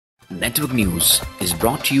Network News is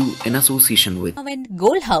brought to you in association with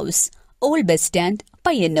Gold House, Old Bus Stand,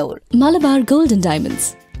 Payyanur. Malabar Gold and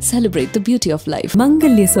Diamonds. Celebrate the beauty of life.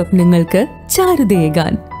 Mangalya Swapnangalku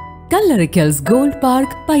Charudegan. Kallarikals Gold Park,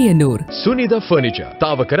 Payyanur. Sunitha Furniture,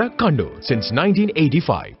 Tavakara, Kannur since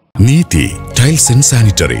 1985. Neeti, Tiles and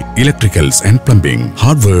Sanitary, Electricals and Plumbing,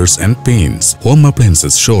 Hardwares and Paints, Home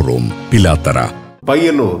Appliances Showroom, Pilatara.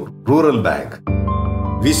 Payyanur Rural Bank.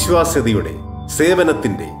 വിശ്വാസ്യതയുടെ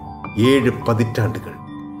സേവനത്തിന്റെ 7 പതിറ്റാണ്ടുകൾ.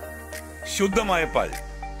 ശുദ്ധമായ പാൽ,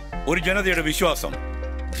 ഒരു ജനതയുടെ വിശ്വാസം.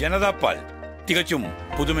 ജനതാ പാൽ, തികച്ചും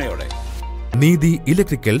പുതുമയോടെ. നീതി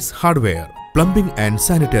electricals hardware, plumbing and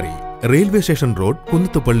sanitary, railway station road,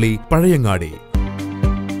 Kunnathupally, Pazhayangadi.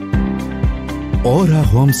 Aura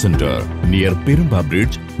Home Center, near Pirumba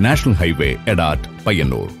Bridge, National Highway, Edat,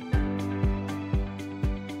 Payyanur.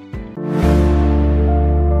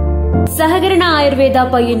 സഹകരണ ആയുർവേദ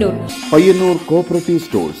പയ്യന്നൂർ. പയ്യന്നൂർ കോഓപ്പറേറ്റീവ്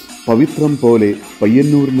സ്റ്റോഴ്സ്, പവിത്രം പോലെ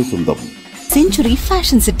പയ്യന്നൂരിന് സ്വന്തം. Century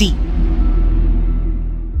Fashion City.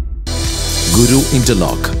 Guru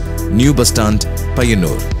Interlock, New Bus Stand,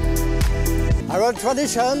 Payyanur. Our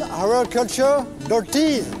tradition, our culture, our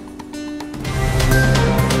tea.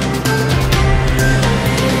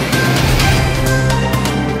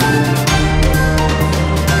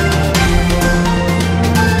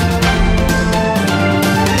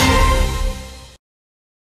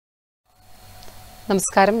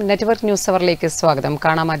 നമസ്കാരം. Network news അവറിലേക്ക് സ്വാഗതം.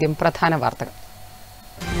 കാണാം ആദ്യം പ്രധാന വാർത്തകൾ.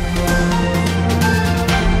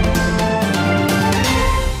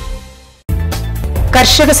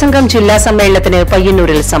 കർഷക സംഘം ജില്ലാ സമ്മേളനത്തിന്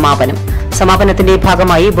പയ്യന്നൂരിൽ സമാപനം. സമാപനത്തിന്റെ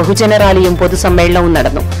ഭാഗമായി ബഹുജന റാലിയും പൊതുസമ്മേളനവും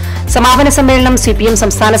നടന്നു. സമാപന സമ്മേളനം CPM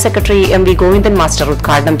സംസ്ഥാന സെക്രട്ടറി MV ഗോവിന്ദൻ മാസ്റ്റർ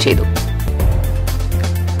ഉദ്ഘാടനം ചെയ്തു.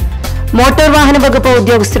 മോട്ടോർ വാഹന വകുപ്പ്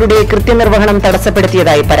ഉദ്യോഗസ്ഥരുടെ കൃത്യനിർവഹണം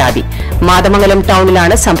തടസ്സപ്പെടുത്തിയതായി പരാതി. മാതമംഗലം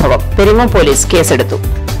ടൌണിലാണ് സംഭവം. പെരിങ്ങോം പോലീസ് കേസെടുത്തു.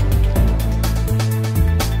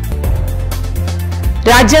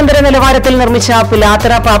 രാജ്യാന്തര നിലവാരത്തിൽ നിർമ്മിച്ച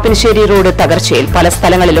പിലാത്തറ പാപ്പിനിശ്ശേരി റോഡ് തകർച്ചയിൽ. പല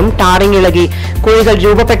സ്ഥലങ്ങളിലും ടാറിംഗ് ഇളകി കുഴികൾ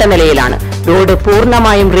രൂപപ്പെട്ട നിലയിലാണ്. റോഡ്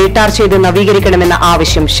പൂർണ്ണമായും റീടാർ ചെയ്ത് നവീകരിക്കണമെന്ന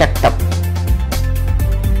ആവശ്യം ശക്തം.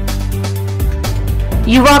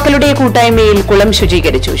 യുവാക്കളുടെ കൂട്ടായ്മയിൽ കുളം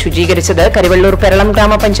ശുചീകരിച്ചത് കരിവള്ളൂർ പെരളം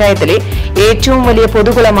ഗ്രാമപഞ്ചായത്തിലെ ഏറ്റവും വലിയ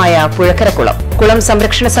പൊതുകുളമായ പുഴക്കരക്കുളം. കുളം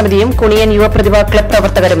സംരക്ഷണ സമിതിയും കുണിയൻ യുവപ്രതിഭ ക്ലബ്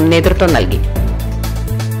പ്രവർത്തകരും നേതൃത്വം നൽകി.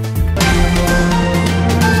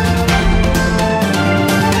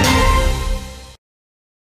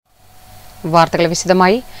 വാർത്തകൾ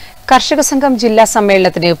വിശദമായി. കർഷക സംഘം ജില്ലാ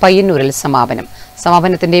സമ്മേളനത്തിന് പയ്യന്നൂരിൽ സമാപനം.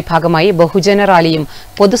 സമാപനത്തിന്റെ ഭാഗമായി ബഹുജന റാലിയും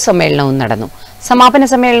പൊതുസമ്മേളനവും നടന്നു. സമാപന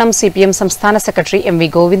സമ്മേളനം CPM സംസ്ഥാന സെക്രട്ടറി MV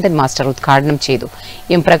ഗോവിന്ദൻ മാസ്റ്റർ ഉദ്ഘാടനം ചെയ്തു.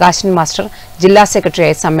 M പ്രകാശൻ മാസ്റ്റർ ജില്ലാ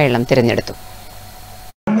സെക്രട്ടറിയായി സമ്മേളനം തിരഞ്ഞെടുത്തു.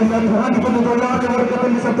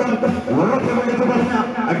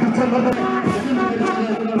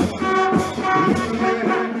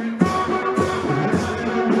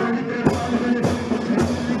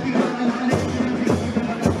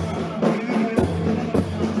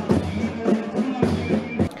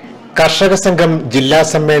 കർഷക സംഘം ജില്ലാ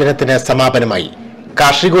സമ്മേളനത്തിന് സമാപനമായി.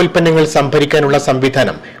 കാർഷികോൽപ്പന്നങ്ങൾ സംഭരിക്കാനുള്ള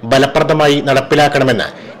സംവിധാനം ഫലപ്രദമായി നടപ്പിലാക്കണമെന്ന്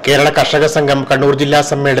കേരള കർഷക സംഘം കണ്ണൂർ ജില്ലാ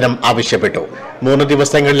സമ്മേളനം ആവശ്യപ്പെട്ടു. 3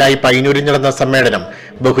 ദിവസങ്ങളിലായി പയ്യന്നൂരിൽ നടന്ന സമ്മേളനം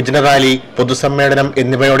ബഹുജന റാലി, പൊതുസമ്മേളനം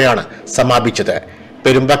എന്നിവയോടെയാണ് സമാപിച്ചത്.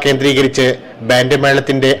 പെരുമ്പ കേന്ദ്രീകരിച്ച് ബാൻഡ്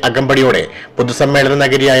മേളത്തിന്റെ അകമ്പടിയോടെ പൊതുസമ്മേളന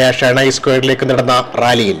നഗരിയായ ഷെണായി സ്ക്വയറിലേക്ക് നടന്ന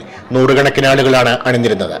റാലിയിൽ നൂറുകണക്കിന് ആളുകളാണ്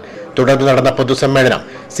അണിനിരുന്നത്. തുടർന്ന് നടന്ന പൊതുസമ്മേളനം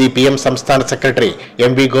CPM സംസ്ഥാന സെക്രട്ടറി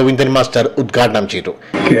MV ഗോവിന്ദൻ മാസ്റ്റർ ഉദ്ഘാടനം ചെയ്തു.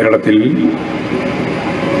 കേരളത്തിൽ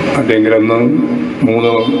അല്ലെങ്കിൽ അന്ന്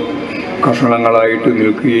 3 കഷണങ്ങളായിട്ട്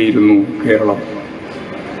നിൽക്കുകയായിരുന്നു കേരളം.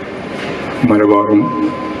 മലബാറും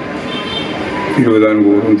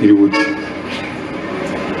തിരുവിതാംകൂറും തിരുവൂരും.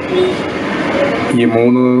 ഈ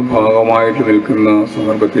 3 ഭാഗമായിട്ട് നിൽക്കുന്ന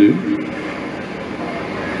സന്ദർഭത്തിൽ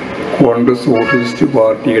കോൺഗ്രസ് സോഷ്യലിസ്റ്റ്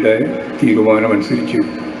പാർട്ടിയുടെ തീരുമാനമനുസരിച്ച്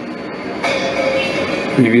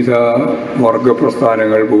വിവിധ വർഗ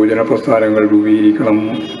പ്രസ്ഥാനങ്ങൾ, ബഹുജന പ്രസ്ഥാനങ്ങൾ രൂപീകരിക്കണം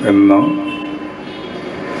എന്ന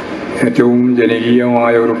ഏറ്റവും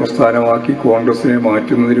ജനകീയമായ ഒരു പ്രസ്ഥാനമാക്കി കോൺഗ്രസിനെ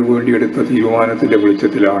മാറ്റുന്നതിന് വേണ്ടി എടുത്ത തീരുമാനത്തിന്റെ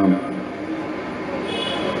വെളിച്ചത്തിലാണ്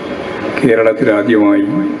കേരളത്തിലാദ്യമായി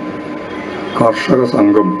കർഷക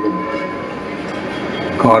സംഘം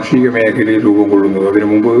കാർഷിക മേഖലയിൽ രൂപം കൊള്ളുന്നത്. അതിനു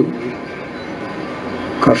മുമ്പ്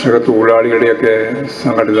കർഷക തൊഴിലാളികളുടെയൊക്കെ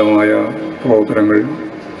സംഘടിതമായ പ്രവർത്തനങ്ങൾ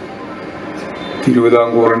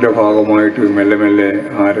തിരുവിതാംകൂറിൻ്റെ ഭാഗമായിട്ട് മെല്ലെ മെല്ലെ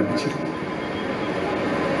ആരംഭിച്ചിരുന്നു.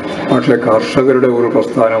 പക്ഷേ കർഷകരുടെ ഒരു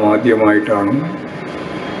പ്രസ്ഥാനം ആദ്യമായിട്ടാണ്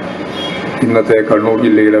ഇന്നത്തെ കണ്ണൂർ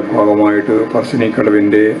ജില്ലയുടെ ഭാഗമായിട്ട്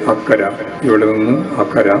പറശ്ശിനിക്കടവിൻ്റെ അക്കര, ഇവിടെ നിന്ന്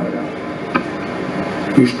അക്കര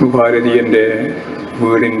വിഷ്ണു ഭാരതീയൻ്റെ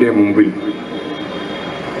വീടിൻ്റെ മുമ്പിൽ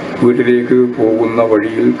വീട്ടിലേക്ക് പോകുന്ന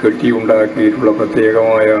വഴിയിൽ കെട്ടിയുണ്ടാക്കിയിട്ടുള്ള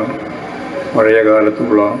പ്രത്യേകമായ പഴയ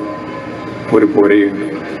കാലത്തുള്ള ഒരു പുരയുണ്ട്,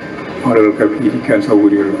 ആളുകൾക്കൊക്കെ ഇരിക്കാൻ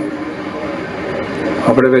സൗകര്യമുള്ള.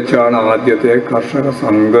 അവിടെ വെച്ചാണ് ആദ്യത്തെ കർഷക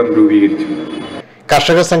സംഘം രൂപീകരിച്ചത്.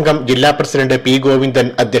 കർഷക സംഘം ജില്ലാ പ്രസിഡന്റ് പി ഗോവിന്ദൻ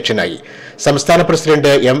അധ്യക്ഷനായി. സംസ്ഥാന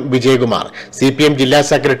പ്രസിഡന്റ് എം വിജയകുമാർ, CPM ജില്ലാ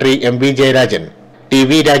secretary M V Jayarajan, T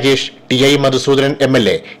V Rajesh, T I Madhusoodanan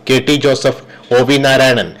MLA, KT Joseph, OV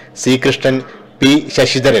Narayanan, C Krishnan, P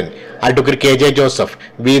Sasidharan, advocate KJ Joseph,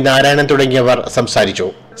 V Narayanan തുടങ്ങിയവർ സംസാരിച്ചു.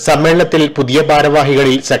 സമ്മേളനത്തിൽ പുതിയ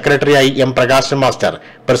ഭാരവാഹികളിൽ സെക്രട്ടറിയായി M Prakashan master,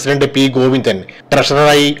 president P Govindan,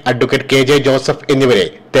 ട്രഷററായി advocate KJ Joseph എന്നിവരെ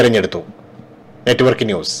തെരഞ്ഞെടുത്തു. Network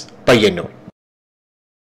news, Payyanur.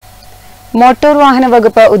 മോട്ടോർ വാഹന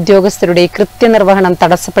വകുപ്പ് ഉദ്യോഗസ്ഥരുടെ കൃത്യനിർവഹണം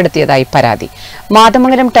തടസ്സപ്പെടുത്തിയതായി പരാതി.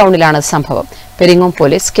 മാതമംഗലം ടൗണിലാണ് സംഭവം. പെരിങ്ങോം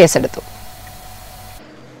പോലീസ് കേസെടുത്തു.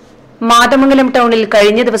 മാതമംഗലം ടൗണിൽ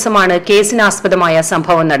കഴിഞ്ഞ ദിവസമാണ് കേസിനാസ്പദമായ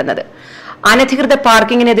സംഭവം നടന്നത്. അനധികൃത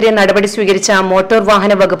പാർക്കിങ്ങിനെതിരെ നടപടി സ്വീകരിച്ച മോട്ടോർ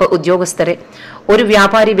വാഹന വകുപ്പ് ഉദ്യോഗസ്ഥരെ ഒരു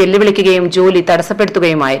വ്യാപാരി വെല്ലുവിളിക്കുകയും ജോലി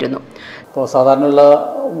തടസ്സപ്പെടുത്തുകയുമായിരുന്നു. ഇപ്പോൾ സാധാരണയുള്ള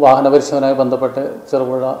വാഹന പരിശോധനയുമായി ബന്ധപ്പെട്ട്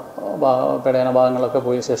ചെറുപുഴ പെടയന ഭാഗങ്ങളൊക്കെ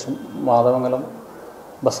പോയ ശേഷം മാതമംഗലം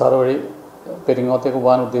ബസാർ വഴി പെരിങ്ങോത്തേക്ക്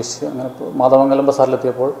പോകാൻ ഉദ്ദേശിച്ച് അങ്ങനെ മാതമംഗലം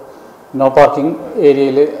ബസാറിലെത്തിയപ്പോൾ നോ പാർക്കിംഗ്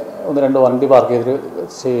ഏരിയയിൽ 1-2 വണ്ടി പാർക്ക്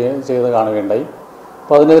ചെയ്ത് കാണുകയുണ്ടായി.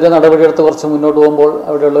 അപ്പോൾ അതിനെതിരെ നടപടിയെടുത്ത് കുറച്ച് മുന്നോട്ട് പോകുമ്പോൾ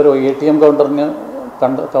അവിടെയുള്ളൊരു ATM കൗണ്ടറിന്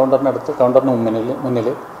മുന്നിൽ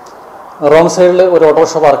റോങ് സൈഡിൽ ഒരു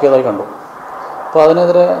ഓട്ടോറിക്ഷ പാർക്ക് ചെയ്തതായി കണ്ടു. അപ്പോൾ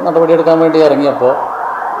അതിനെതിരെ നടപടിയെടുക്കാൻ വേണ്ടി ഇറങ്ങിയപ്പോൾ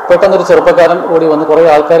പെട്ടെന്നൊരു ചെറുപ്പക്കാരൻ ഓടി വന്ന് കുറേ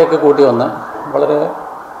ആൾക്കാരെയൊക്കെ കൂട്ടി വന്ന് വളരെ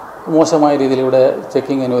മോശമായ രീതിയിൽ ഇവിടെ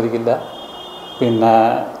ചെക്കിങ് അനുവദിക്കില്ല, പിന്നെ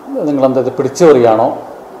നിങ്ങളെന്താ പിടിച്ചു പറിയാണോ,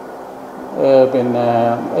 പിന്നെ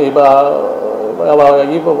ഈ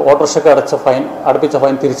ഓട്ടോറിക്ഷയ്ക്ക് അടപ്പിച്ച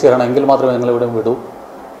ഫൈൻ തിരിച്ചു തരണം, എങ്കിൽ മാത്രമേ നിങ്ങളിവിടെ വിടൂ,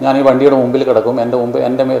 ഞാൻ ഈ വണ്ടിയുടെ മുമ്പിൽ കിടക്കും,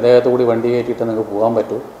 എൻ്റെ ദേഹത്ത് കൂടി വണ്ടി കയറ്റിയിട്ട് നിങ്ങൾക്ക് പോകാൻ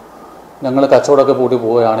പറ്റൂ, ഞങ്ങൾ കച്ചവടമൊക്കെ പൂട്ടി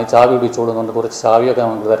പോവുകയാണ്, ചാവി ഇടിച്ചോടുന്നുണ്ട്, കുറച്ച് ചാവിയൊക്കെ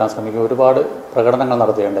നമുക്ക് തരാൻ ശ്രമിക്കും, ഒരുപാട് പ്രകടനങ്ങൾ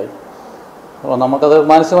നടത്തുകയുണ്ടായി. അപ്പോൾ നമുക്കത്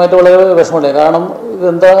മാനസികമായിട്ട് വളരെ വിഷമമുണ്ടായി. കാരണം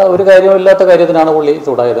ഇതെന്താ ഒരു കാര്യമില്ലാത്ത കാര്യത്തിനാണ് പുള്ളി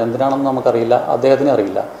ചൂടായത്, എന്തിനാണെന്ന് നമുക്കറിയില്ല, അദ്ദേഹത്തിന്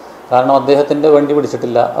അറിയില്ല. കാരണം അദ്ദേഹത്തിൻ്റെ വണ്ടി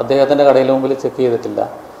പിടിച്ചിട്ടില്ല, അദ്ദേഹത്തിൻ്റെ കടയിലെ മുമ്പിൽ ചെക്ക് ചെയ്തിട്ടില്ല,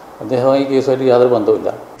 അദ്ദേഹവുമായി കേസുമായിട്ട് യാതൊരു ബന്ധവുമില്ല.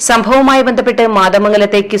 സംഭവവുമായി ബന്ധപ്പെട്ട്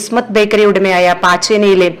മാതമംഗലത്തെ കിസ്മത്ത് ബേക്കറി ഉടമയായ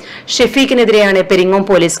പാച്ചേനയിലെ ഷെഫീഖിനെതിരെയാണ് പെരിങ്ങോം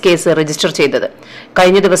പോലീസ് കേസ് രജിസ്റ്റർ ചെയ്തത്.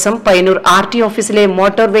 കഴിഞ്ഞ ദിവസം പയ്യന്നൂർ RT ഓഫീസിലെ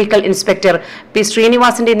മോട്ടോർ വെഹിക്കിൾ ഇൻസ്പെക്ടർ പി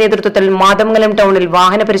ശ്രീനിവാസിന്റെ നേതൃത്വത്തിൽ മാതമംഗലം ടൗണിൽ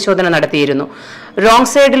വാഹന പരിശോധന നടത്തിയിരുന്നു. റോങ്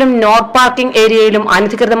സൈഡിലും നോ പാർക്കിംഗ് ഏരിയയിലും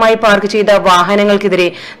അനധികൃതമായി പാർക്ക് ചെയ്ത വാഹനങ്ങൾക്കെതിരെ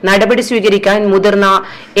നടപടി സ്വീകരിക്കാൻ മുതിർന്ന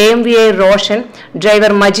AMVI റോഷൻ,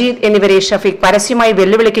 ഡ്രൈവർ മജീദ് എന്നിവരെ ഷഫീഖ് പരസ്യമായി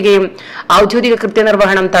വെല്ലുവിളിക്കുകയും ഔദ്യോഗിക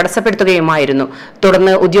കൃത്യനിർവഹണം തടസ്സപ്പെടുത്തുകയുമായിരുന്നു.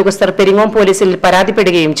 തുടർന്ന് ഉദ്യോഗസ്ഥർ പെരിങ്ങോം പോലീസിൽ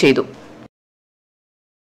പരാതിപ്പെടുകയും ചെയ്തു.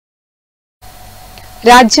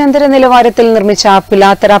 രാജ്യാന്തര നിലവാരത്തിൽ നിർമ്മിച്ച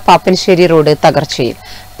പിലാത്തറ പാപ്പൻശ്ശേരി റോഡ് തകർച്ചയിൽ.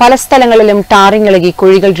 പല സ്ഥലങ്ങളിലും ടാറിംഗ് ഇളകി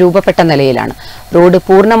കുഴികൾ രൂപപ്പെട്ട നിലയിലാണ്. റോഡ്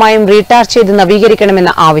പൂർണ്ണമായും റീടാർ ചെയ്ത്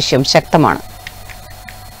നവീകരിക്കണമെന്ന ആവശ്യം ശക്തമാണ്.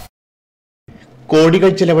 കോടികൾ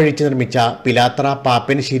ചെലവഴിച്ച് നിർമ്മിച്ച പിലാത്തറ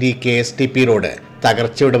പാപ്പൻശ്ശേരി KSTP റോഡ്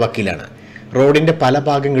തകർച്ചയുടെ വക്കിലാണ്. റോഡിന്റെ പല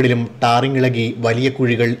ഭാഗങ്ങളിലും ടാറിംഗ് ഇളകി വലിയ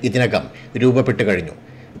കുഴികൾ ഇതിനകം രൂപപ്പെട്ടു കഴിഞ്ഞു.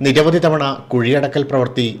 നിരവധി തവണ കുഴിയടക്കൽ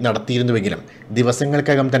പ്രവൃത്തി നടത്തിയിരുന്നുവെങ്കിലും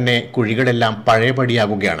ദിവസങ്ങൾക്കകം തന്നെ കുഴികളെല്ലാം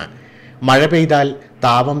പഴയപടിയാകുകയാണ്. മഴ പെയ്താൽ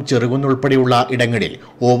താവം, ചെറുകുന്നുൾപ്പെടെയുള്ള ഇടങ്ങളിൽ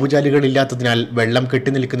ഓവുചാലുകളില്ലാത്തതിനാൽ വെള്ളം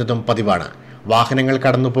കെട്ടിനിൽക്കുന്നതും പതിവാണ്. വാഹനങ്ങൾ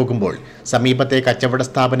കടന്നു പോകുമ്പോൾ സമീപത്തെ കച്ചവട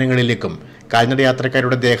സ്ഥാപനങ്ങളിലേക്കും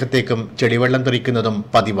കാൽനടയാത്രക്കാരുടെ ദേഹത്തേക്കും ചെളിവെള്ളം തെറിക്കുന്നതും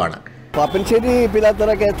പതിവാണ്. പാപ്പൻശ്ശേരി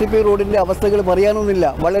പിലാത്തറ KSTP റോഡിൻ്റെ അവസ്ഥകൾ പറയാനൊന്നുമില്ല,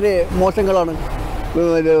 വളരെ മോശങ്ങളാണ്.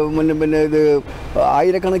 പിന്നെ ഇത്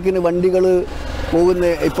ആയിരക്കണക്കിന് വണ്ടികൾ പോകുന്ന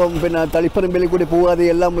ഇപ്പം തളിപ്പറമ്പിൽ കൂടി പോകാതെ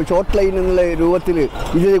എല്ലാം ഷോർട്ട് ലൈൻ എന്നുള്ള രൂപത്തിൽ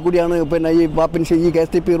ഇതിലെ കൂടിയാണ് ഈ പാപ്പൻശ്ശേരി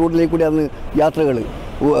KSTP റോഡിലേക്ക് കൂടിയാണ് യാത്രകൾ.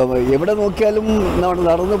 എവിടെ നോക്കിയാലും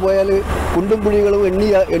നടന്നു പോയാൽ കുണ്ടും കുഴികളും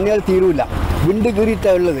എണ്ണിയാൽ തീരൂല. വിണ്ട്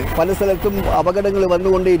കീറിയിട്ടാണ് ഉള്ളത്. പല സ്ഥലത്തും അപകടങ്ങൾ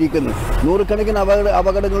വന്നുകൊണ്ടേയിരിക്കുന്നു. നൂറുകണക്കിന്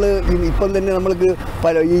അപകടങ്ങൾ ഇപ്പം തന്നെ നമ്മൾക്ക്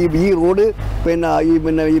ഈ റോഡ്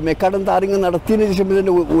ഈ മെക്കാഡം താറിങ് നടത്തിയതിന് ശേഷം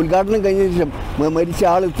ഇതിൻ്റെ ഉദ്ഘാടനം കഴിഞ്ഞതിന് ശേഷം മരിച്ച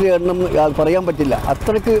ആൾ ഇത്ര എണ്ണം പറയാൻ പറ്റില്ല.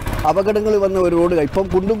 അത്രയ്ക്ക് അപകടങ്ങൾ വന്ന ഒരു റോഡ്. ഇപ്പം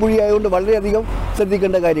കുണ്ടും കുഴിയായതുകൊണ്ട് വളരെയധികം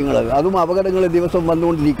ശ്രദ്ധിക്കേണ്ട കാര്യങ്ങളാണ്. അതും അപകടങ്ങൾ ദിവസം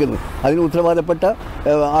വന്നുകൊണ്ടിരിക്കുന്നു. അതിന് ഉത്തരവാദപ്പെട്ട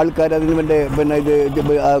ആൾക്കാർ അതിന് വേണ്ടി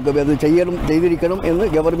അത് ചെയ്തിരിക്കണം എന്ന്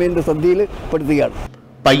ഗവൺമെൻറ് ശ്രദ്ധയിൽ പെടുത്തുകയാണ്.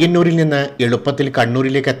 പയ്യന്നൂരിൽ നിന്ന് എളുപ്പത്തിൽ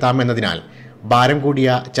കണ്ണൂരിലേക്ക് എത്താമെന്നതിനാൽ ഭാരം കൂടിയ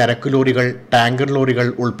ചരക്ക് ലോറികൾ, ടാങ്കർ ലോറികൾ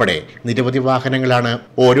ഉൾപ്പെടെ നിരവധി വാഹനങ്ങളാണ്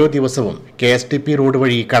ഓരോ ദിവസവും KSTP റോഡ്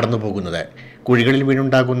വഴി കടന്നുപോകുന്നത്. കുഴികളിൽ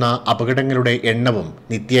വീണുണ്ടാകുന്ന അപകടങ്ങളുടെ എണ്ണവും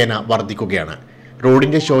നിത്യേന വർദ്ധിക്കുകയാണ്.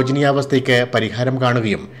 റോഡിന്റെ ശോചനീയാവസ്ഥയ്ക്ക് പരിഹാരം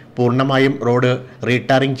കാണുകയും പൂർണ്ണമായും റോഡ്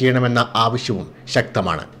റീടാറിംഗ് ചെയ്യണമെന്ന ആവശ്യവും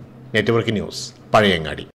ശക്തമാണ്. Network news,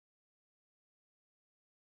 Pazhayangadi.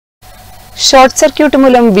 Short circuit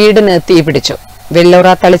മൂലം വീടിന് തീപിടിച്ചു. വെള്ളോറ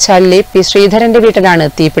തളിച്ചാലിലെ പി ശ്രീധരന്റെ വീട്ടിലാണ്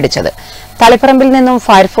തീപിടിച്ചത്. തളിപ്പറമ്പിൽ നിന്നും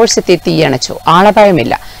ഫയർഫോഴ്സ് എത്തി തീയണച്ചു.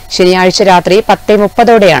 ആളപായമില്ല. ശനിയാഴ്ച രാത്രി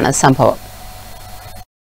 10:30ഓടെയാണ് സംഭവം.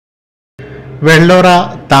 വെള്ളോറ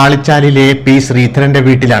താളിച്ചാലിലെ പി ശ്രീധരന്റെ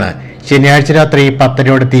വീട്ടിലാണ് ശനിയാഴ്ച രാത്രി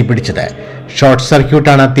 10:30ഓടെ തീപിടിച്ചത്. ഷോർട്ട്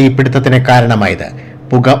സർക്യൂട്ടാണ് തീപിടുത്തത്തിന് കാരണമായത്.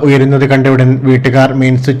 പുക ഉയരുന്നത് കണ്ടയുടൻ വീട്ടുകാർ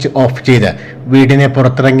മെയിൻ സ്വിച്ച് ഓഫ് ചെയ്ത് വീടിനെ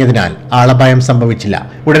പുറത്തിറങ്ങിയതിനാൽ ആളപായം സംഭവിച്ചില്ല.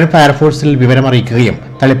 ഉടൻ ഫയർഫോഴ്സിൽ വിവരമറിയിക്കുകയും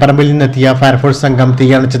തളിപ്പറമ്പിൽ നിന്നെത്തിയ ഫയർഫോഴ്സ് സംഘം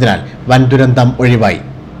തീയണച്ചതിനാൽ വൻ ദുരന്തം ഒഴിവായി.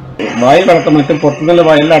 വായു കടക്കം മറ്റും പുറത്തുനിന്നുള്ള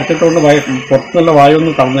വായെല്ലാം അടച്ചിട്ടുകൊണ്ട് പുറത്തുനിന്നുള്ള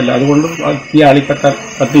വായൊന്നും കടന്നില്ല. അതുകൊണ്ട് തീ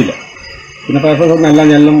കത്തിയില്ല. പിന്നെ ഫയർഫോഴ്സ് എല്ലാം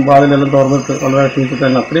ജനലും വാതിലെല്ലാം തുറന്നിട്ട് വളരെ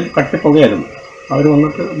സൂക്ഷിച്ചിട്ട് അത്രയും കട്ടിപ്പുകയായിരുന്നു. അവർ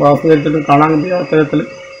വന്നിട്ട് ബാസ് ധരിച്ചിട്ട് കാണാൻ തരത്തിൽ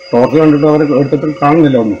ടോർച്ച് കണ്ടിട്ട് അവർ എടുത്തിട്ട്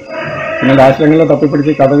കാണുന്നില്ല ഒന്നും. പിന്നെ ലാസ്റ്റിലെങ്കിലും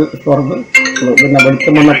തപ്പിപ്പിടിച്ച് കഥ തുറന്ന് പിന്നെ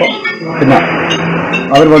വെളിച്ചം വന്നപ്പോൾ പിന്നെ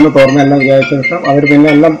അവർ വന്ന് തുറന്നെല്ലാം വിചാരിച്ച ശേഷം അവർ പിന്നെ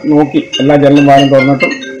എല്ലാം നോക്കി എല്ലാ ജനലും വാരം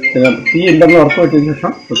തുറന്നിട്ടും തീ ഉണ്ടെന്ന് ഉറപ്പുവെച്ചതിന്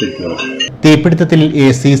ശേഷം തിരിച്ചു. തീപിടുത്തത്തിൽ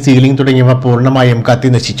AC, സീലിംഗ് തുടങ്ങിയവ പൂർണ്ണമായും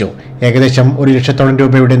കത്തിനശിച്ചു. ഏകദേശം 1 ലക്ഷത്തോളം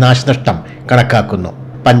രൂപയുടെ നാശനഷ്ടം കണക്കാക്കുന്നു.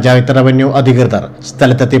 പഞ്ചായത്ത് റവന്യൂ അധികൃതർ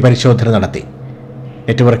സ്ഥലത്തെത്തി പരിശോധന നടത്തി.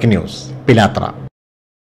 നെറ്റ്വർക്ക് ന്യൂസ്, പിലാത്ര.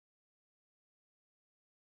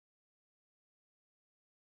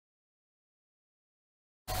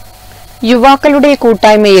 യുവാക്കളുടെ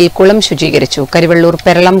കൂട്ടായ്മയിൽ കുളം ശുചീകരിച്ചു. കരിവള്ളൂർ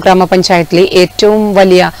പെരളം ഗ്രാമപഞ്ചായത്തിലെ ഏറ്റവും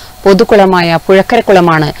വലിയ പൊതുകുളമായ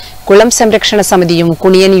പുഴക്കരക്കുളമാണ് കുളം സംരക്ഷണ സമിതിയും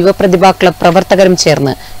കുണിയൻ യുവപ്രതിഭാ ക്ലബ് പ്രവർത്തകരും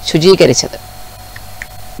ചേർന്ന് ശുചീകരിച്ചത്.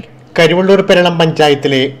 കരിവള്ളൂർ പെരളം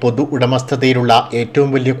പഞ്ചായത്തിലെ പൊതു ഉടമസ്ഥതയിലുള്ള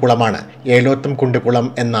ഏറ്റവും വലിയ കുളമാണ് ഏലോത്തും കുണ്ടുകുളം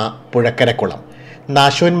എന്ന പുഴക്കരക്കുളം.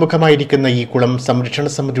 നാശോന്മുഖമായിരിക്കുന്ന ഈ കുളം സംരക്ഷണ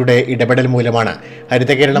സമിതിയുടെ ഇടപെടൽ മൂലമാണ്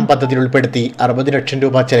ഹരിതകേരളം പദ്ധതിയിൽ ഉൾപ്പെടുത്തി 60 ലക്ഷം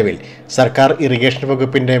രൂപ ചെലവിൽ സർക്കാർ ഇറിഗേഷൻ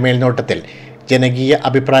വകുപ്പിന്റെ മേൽനോട്ടത്തിൽ ജനകീയ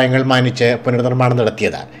അഭിപ്രായങ്ങൾ മാനിച്ച് പുനർനിർമ്മാണം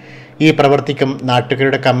നടത്തിയത്. ഈ പ്രവൃത്തിക്കും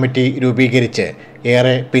നാട്ടുകാരുടെ കമ്മിറ്റി രൂപീകരിച്ച്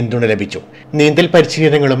ഏറെ പിന്തുണ ലഭിച്ചു. നീന്തൽ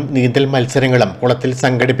പരിശീലനങ്ങളും നീന്തൽ മത്സരങ്ങളും കുളത്തിൽ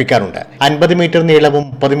സംഘടിപ്പിക്കാറുണ്ട്. 50 മീറ്റർ നീളവും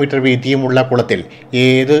 30 മീറ്റർ വീതിയുമുള്ള കുളത്തിൽ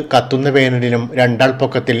ഏത് കത്തുന്ന വേനലിലും 2 ആൾ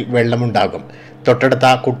പൊക്കത്തിൽ വെള്ളമുണ്ടാകും. തൊട്ടടുത്ത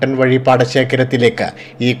കുട്ടൻ വഴി പാടശേഖരത്തിലേക്ക്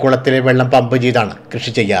ഈ കുളത്തിലെ വെള്ളം പമ്പ് ചെയ്താണ്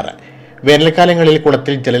കൃഷി ചെയ്യാറ്. വേനൽക്കാലങ്ങളിൽ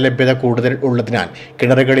കുളത്തിൽ ജലലഭ്യത കൂടുതൽ ഉള്ളതിനാൽ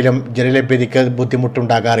കിണറുകളിലും ജലലഭ്യതയ്ക്ക്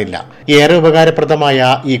ബുദ്ധിമുട്ടുണ്ടാകാറില്ല. ഏറെ ഉപകാരപ്രദമായ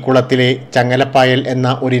ഈ കുളത്തിലെ ചങ്ങലപ്പായൽ എന്ന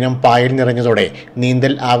ഒരിനം പായൽ നിറഞ്ഞതോടെ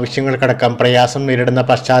നീന്തൽ ആവശ്യങ്ങൾക്കടക്കം പ്രയാസം നേരിടുന്ന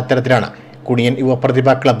പശ്ചാത്തലത്തിലാണ് കുണിയൻ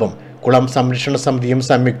യുവപ്രതിഭാ ക്ലബും കുളം സംരക്ഷണ സമിതിയും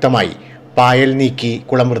സംയുക്തമായി പായൽ നീക്കി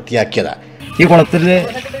കുളം വൃത്തിയാക്കിയത്. ഈ കുളത്തിലെ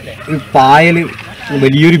പായൽ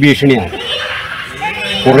വലിയൊരു ഭീഷണിയാണ്.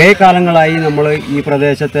 കുറേ കാലങ്ങളായി നമ്മൾ ഈ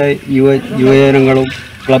പ്രദേശത്തെ യുവജനങ്ങളും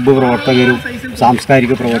ക്ലബ്ബ് പ്രവർത്തകരും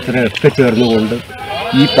സാംസ്കാരിക പ്രവർത്തകരും ഒക്കെ ചേർന്നുകൊണ്ട്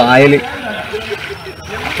ഈ പായൽ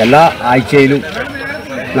എല്ലാ ആഴ്ചയിലും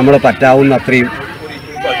നമ്മൾ പറ്റാവുന്ന അത്രയും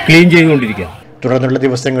ക്ലീൻ ചെയ്തുകൊണ്ടിരിക്കുക. തുടർന്നുള്ള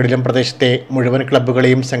ദിവസങ്ങളിലും പ്രദേശത്തെ മുഴുവൻ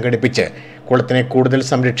ക്ലബ്ബുകളെയും സംഘടിപ്പിച്ച് കുളത്തിനെ കൂടുതൽ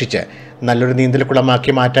സംരക്ഷിച്ച് നല്ലൊരു നീന്തൽ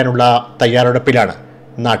കുളമാക്കി മാറ്റാനുള്ള തയ്യാറെടുപ്പിലാണ്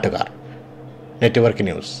നാട്ടുകാർ. Network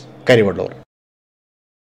news, Karivellur.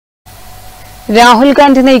 രാഹുൽ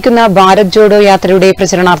ഗാന്ധി നയിക്കുന്ന ഭാരത് ജോഡോ യാത്രയുടെ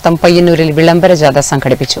പ്രചരണാർത്ഥം പയ്യന്നൂരിൽ വിളംബര ജാഥ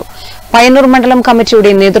സംഘടിപ്പിച്ചു. പയ്യന്നൂർ മണ്ഡലം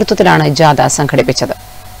കമ്മിറ്റിയുടെ നേതൃത്വത്തിലാണ് ജാഥ സംഘടിപ്പിച്ചത്.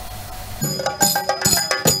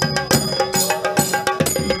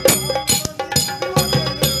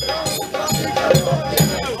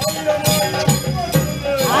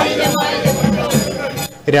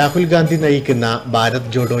 രാഹുൽ ഗാന്ധി നയിക്കുന്ന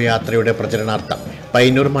ഭാരത് ജോഡോ യാത്രയുടെ പ്രചരണാർത്ഥം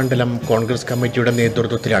പയ്യന്നൂർ മണ്ഡലം കോൺഗ്രസ് കമ്മിറ്റിയുടെ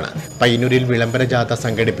നേതൃത്വത്തിലാണ് പയ്യന്നൂരിൽ വിളംബര ജാഥ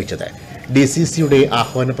സംഘടിപ്പിച്ചത്. DCCയുടെ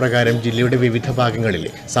ആഹ്വാനപ്രകാരം ജില്ലയുടെ വിവിധ ഭാഗങ്ങളിൽ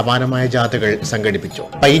സമാനമായ ജാഥകൾ സംഘടിപ്പിച്ചു.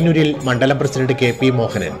 പയ്യന്നൂരിൽ മണ്ഡലം president KP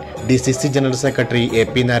Mohanan, DCC general secretary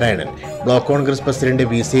AP Narayanan, block Congress president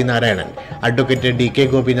VC Narayanan, advocate DK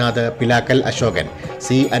Gopinath, Pilakkal Ashokan,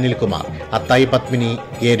 C Anilkumar, അത്തായി Padmini,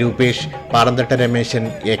 A Rupesh, Paranthatta Rameshan,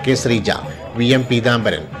 AK Sreeja, VM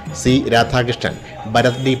Peethambaran, C Radhakrishnan,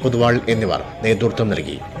 Bharat D Poduval എന്നിവർ നേതൃത്വം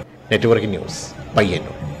നൽകി. Network news,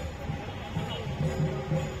 Payyanur.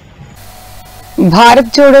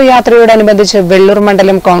 ഭാരത് ജോഡോ യാത്രയോടനുബന്ധിച്ച് വെള്ളൂർ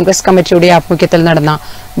മണ്ഡലം കോൺഗ്രസ് കമ്മിറ്റിയുടെ ആഭിമുഖ്യത്തിൽ നടന്ന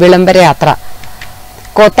വിളംബര യാത്ര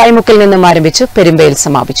കോത്തായിമുക്കിൽ നിന്നും ആരംഭിച്ചു പെരുമ്പയിൽ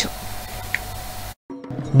സമാപിച്ചു.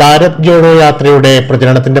 ഭാരത് ജോഡോ യാത്രയുടെ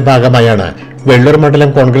പ്രചരണത്തിന്റെ ഭാഗമായാണ് വെള്ളൂർ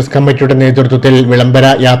മണ്ഡലം കോൺഗ്രസ് കമ്മിറ്റിയുടെ നേതൃത്വത്തിൽ വിളംബര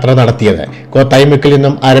യാത്ര നടത്തിയത്. കോത്തായിമുക്കിൽ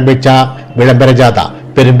നിന്നും ആരംഭിച്ച വിളംബര ജാഥ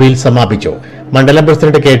പെരുമ്പയിൽ സമാപിച്ചു. മണ്ഡലം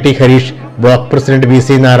president KT Harish, block president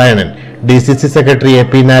VC Narayanan, DCC secretary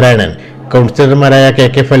AP Narayanan, കൌൺസിലർമാരായ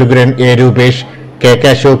KK ഫലുഗ്രൻ, A Rupesh, KK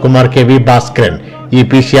Ashok Kumar, KV Bhaskaran,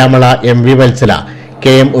 EP Shyamala, MV Vatsala,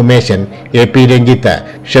 KM Umeshan, AP Ranjith,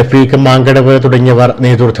 Shafeeq Mankadavu തുടങ്ങിയവർ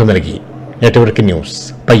നേതൃത്വം നൽകി. Network news,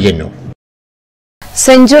 Payyanur.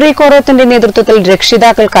 സെഞ്ചുറി കോറോത്തിന്റെ നേതൃത്വത്തിൽ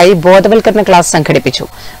രക്ഷിതാക്കൾക്കായി ബോധവൽക്കരണ ക്ലാസ് സംഘടിപ്പിച്ചു.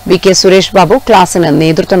 VK സുരേഷ് ബാബു ക്ലാസിന്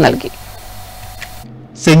നേതൃത്വം നൽകി.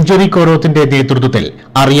 സെഞ്ചുറി കോറോത്തിന്റെ നേതൃത്വത്തിൽ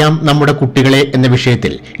അറിയാം നമ്മുടെ കുട്ടികളെ എന്ന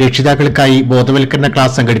വിഷയത്തിൽ രക്ഷിതാക്കൾക്കായി ബോധവൽക്കരണ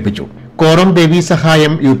ക്ലാസ് സംഘടിപ്പിച്ചു. കോറം ദേവി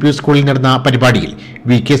സഹായം UP സ്കൂളിൽ നടന്ന പരിപാടിയിൽ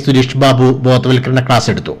VK സുരേഷ് ബാബു ബോധവൽക്കരണ ക്ലാസ്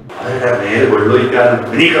എടുത്തു.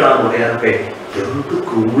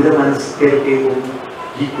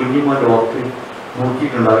 ഈ കുഞ്ഞുമോ ഡോക്ടർ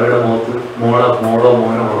നോക്കിയിട്ടുണ്ട് അവരുടെ മുഖത്ത് മോളോ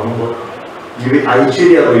മോനോ ഉറങ്ങുമ്പോൾ ഇവ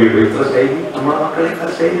ഐശ്വര്യമോ ഇത്ര സ്റ്റൈൽ നമ്മുടെ മക്കളെ ഇത്ര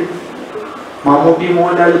സ്റ്റൈൽ മമ്മൂട്ടി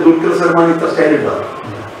മോഹൻലാൽ ദുൽഖർ സൽമാൻ ഇത്ര സ്റ്റൈൽ ഉണ്ടാവും.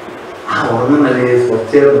 ആ ഉറങ്ങുന്നല്ലേ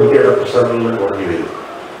കുറച്ചേറെ മുടിയുടെ പ്രഷറിൽ കുറഞ്ഞു വരും.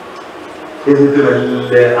 എന്നിട്ട്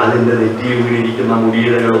വല്ല അതിന്റെ നെറ്റിയിൽ വീണിരിക്കുന്ന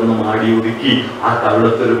മുടിയിഴകളൊന്നും ആടി ഒതുക്കി ആ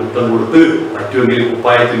കവിളത്തൊരു മുത്തം കൊടുത്ത് പറ്റുമെങ്കിൽ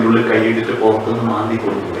കുപ്പായത്തിനുള്ളിൽ കൈയിട്ടിട്ട് പുറത്തുനിന്ന് മാന്തി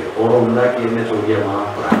കൊടുക്കുക. ഓറം ഉണ്ടാക്കി എന്നെ ചോദിക്കാൻ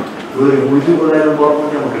മാത്രമാണ്. ഒരു മുഴുവൻ പോയാലും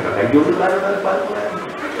പുറത്ത് നമുക്ക് കൈകൊണ്ട്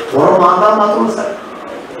പുറം മാന്താൻ മാത്രം സ്ഥലം.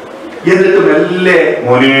 എന്നിട്ട് മെല്ലെ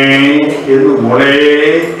മോനെ എന്ന് മോളെ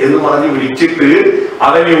എന്ന് പറഞ്ഞ് വിളിച്ചിട്ട്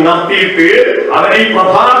അവനെ ഉണർത്തിയിട്ട് അവനെ ഈ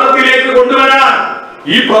പ്രഭാതത്തിലേക്ക് കൊണ്ടുവരാൻ.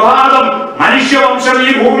 ഈ പ്രഭാതം മനുഷ്യവംശം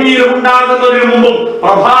ഈ ഭൂമിയിൽ ഉണ്ടാകുന്നതിന് മുമ്പും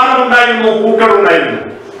പ്രഭാതം ഉണ്ടായിരുന്നു, പൂക്കളുണ്ടായിരുന്നു.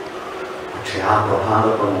 പക്ഷെ ആ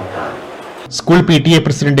പ്രഭാതത്തെ നോക്കാൻ school PTA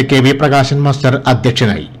president KV Prakashan master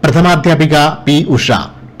അധ്യക്ഷനായി. പ്രഥമാധ്യാപിക P Usha,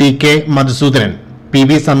 TK Madhusoodanan,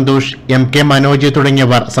 PV Santhosh, MK Manoj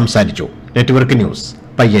തുടങ്ങിയവർ സംസാരിച്ചു. Network news,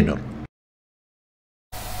 Payyanur.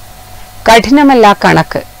 കഠിനമല്ല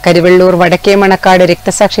കണക്ക്. കരിവെള്ളൂർ വടക്കേ മണക്കാട്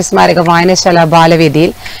രക്തസാക്ഷി സ്മാരക വായനശാല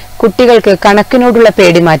ബാലവേദിയിൽ കുട്ടികൾക്ക് കണക്കിനോടുള്ള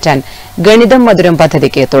പേടി മാറ്റാൻ ഗണിതം മധുരം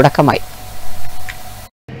പദ്ധതിക്ക് തുടക്കമായി.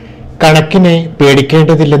 കണക്കിനെ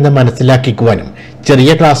പേടിക്കേണ്ടതില്ലെന്ന് മനസ്സിലാക്കിക്കുവാനും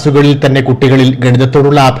ചെറിയ ക്ലാസുകളിൽ തന്നെ കുട്ടികളിൽ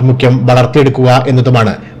ഗണിതത്തോടുള്ള ആഭിമുഖ്യം വളർത്തിയെടുക്കുക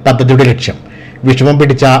എന്നതുമാണ് പദ്ധതിയുടെ ലക്ഷ്യം. വിഷമം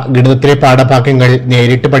പിടിച്ച ഗണിതത്തിലെ പാഠഭാഗങ്ങൾ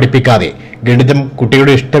നേരിട്ട് പഠിപ്പിക്കാതെ ഗണിതം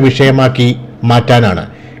കുട്ടികളുടെ ഇഷ്ടവിഷയമാക്കി മാറ്റാനാണ്.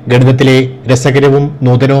 ഗണിതത്തിലെ രസകരവും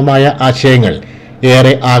നൂതനവുമായ ആശയങ്ങൾ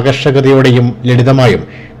ഏറെ ആകർഷകതയോടെയും ലളിതമായും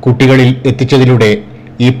കുട്ടികളിൽ എത്തിച്ചതിലൂടെ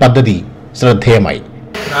ഈ പദ്ധതി ശ്രദ്ധേയമായി.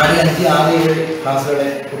 4, 5, 6, 7 ക്ലാസ്സുകളെ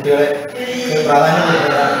കുട്ടികളെ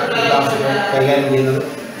പ്രാധാന്യപ്പെടുത്തുന്ന ക്ലാസ്സുകൾ കൈകാര്യം ചെയ്യുന്നത്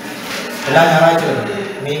എല്ലാ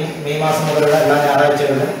ഞായറാഴ്ചകളിലും മെയ് മാസം മുതലുള്ള എല്ലാ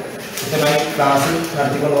ഞായറാഴ്ചകളിലും കൃത്യമായി ക്ലാസ്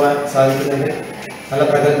നടത്തിക്കൊണ്ടുപോകാൻ സാധിക്കുന്നുണ്ട്. നല്ല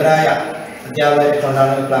പ്രഗത്ഭരായ അധ്യാപകരെ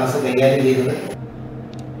കൊണ്ടാണ് ക്ലാസ് കൈകാര്യം ചെയ്യുന്നത്.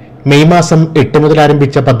 മെയ് മാസം 8 മുതൽ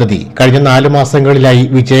ആരംഭിച്ച പദ്ധതി കഴിഞ്ഞ 4 മാസങ്ങളിലായി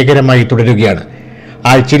വിജയകരമായി തുടരുകയാണ്.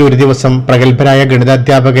 ആഴ്ചയിൽ ഒരു ദിവസം പ്രഗത്ഭരായ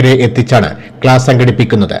ഗണിതാധ്യാപകരെ എത്തിച്ചാണ് ക്ലാസ്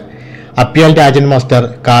സംഘടിപ്പിക്കുന്നത്. അപ്യാൽ രാജൻ മാസ്റ്റർ,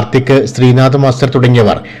 കാർത്തിക്, ശ്രീനാഥ് മാസ്റ്റർ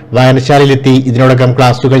തുടങ്ങിയവർ വായനശാലയിലെത്തി ഇതിനോടകം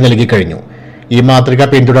ക്ലാസുകൾ നൽകിക്കഴിഞ്ഞു. ഈ മാതൃക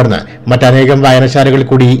പിന്തുടർന്ന് മറ്റനേകം വായനശാലകൾ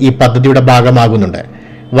കൂടി ഈ പദ്ധതിയുടെ ഭാഗമാകുന്നുണ്ട്.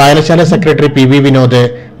 വായനശാല secretary PV Vinod,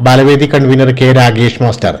 Balavedi convener K Ragesh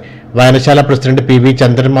master, വായനശാല പ്രസിഡന്റ് PV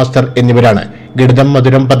ചന്ദ്രൻ മാസ്റ്റർ എന്നിവരാണ് ഗണിതം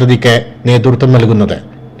മധുരം പദ്ധതിക്ക് നേതൃത്വം നൽകുന്നത്.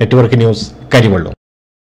 Network news, Karivellur.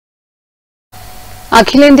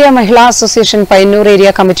 അഖിലേന്ത്യാ മഹിളാ അസോസിയേഷൻ പയ്യന്നൂർ ഏരിയ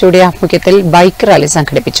കമ്മിറ്റിയുടെ ആഭിമുഖ്യത്തിൽ ബൈക്ക് റാലി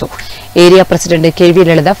സംഘടിപ്പിച്ചു. ഏരിയ പ്രസിഡന്റ് KV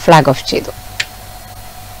ലളിത ഫ്ളാഗ് ഓഫ് ചെയ്തു.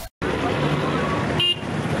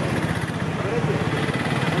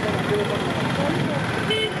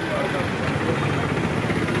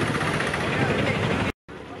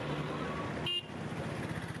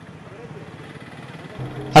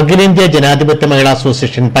 അഖിലേന്ത്യാ ജനാധിപത്യ മഹിളാ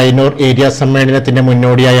അസോസിയേഷൻ പയ്യന്നൂർ ഏരിയ സമ്മേളനത്തിന്റെ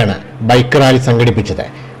മുന്നോടിയായാണ് ബൈക്ക് റാലി സംഘടിപ്പിച്ചത്.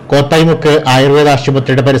 കോത്തായിമുക്ക് ആയുർവേദ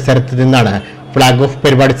ആശുപത്രിയുടെ പരിസരത്ത് നിന്നാണ് ഫ്ളാഗ് ഓഫ്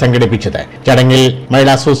പരിപാടി സംഘടിപ്പിച്ചത്. ചടങ്ങിൽ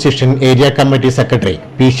മഹിളാ association area committee secretary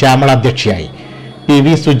P Shyamala അധ്യക്ഷയായി.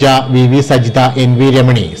 PV Suja, VV Sajitha, NV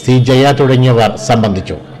Ramani, C Jaya തുടങ്ങിയവർ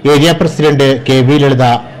സംബന്ധിച്ചു. ഏരിയ പ്രസിഡന്റ് KV ലളിത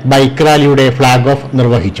ബൈക്ക് റാലിയുടെ ഫ്ളാഗ് ഓഫ്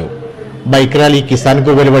നിർവഹിച്ചു. ബൈക്ക് റാലി കിസാൻ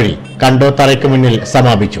ഗൂഗൽ വഴി കണ്ടോത്തറയ്ക്ക് മുന്നിൽ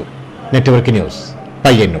സമാപിച്ചു. Network news,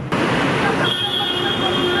 Payyanur.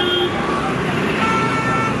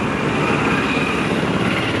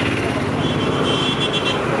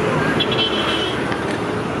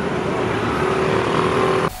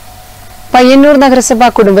 പയ്യന്നൂർ നഗരസഭ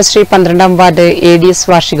കുടുംബശ്രീ 12ാം വാർഡ് ADS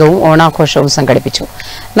വാർഷികവും ഓണാഘോഷവും സംഘടിപ്പിച്ചു.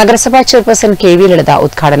 നഗരസഭാ ചെയർപേഴ്സൺ KV ലളിത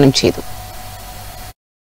ഉദ്ഘാടനം ചെയ്തു.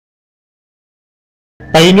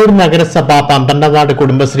 പയ്യന്നൂർ നഗരസഭ 12ാം വാർഡ്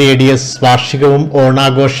കുടുംബശ്രീ ADS വാർഷികവും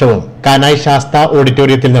ഓണാഘോഷവും കാനായി ശാസ്ത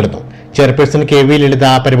ഓഡിറ്റോറിയത്തിൽ നടന്നു. ചെയർപേഴ്സൺ KV ലളിത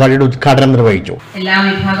പരിപാടിയുടെ ഉദ്ഘാടനം നിർവഹിച്ചു. എല്ലാ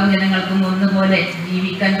വിഭാഗം ജനങ്ങൾക്കും ഒന്നുപോലെ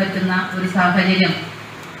ജീവിക്കാൻ പറ്റുന്ന ഒരു സാഹചര്യം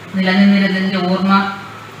നിലനിന്നിരുന്നതിന്റെ ഓർമ്മ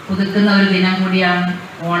പുതുക്കുന്ന ഒരു ദിനം കൂടിയാണ്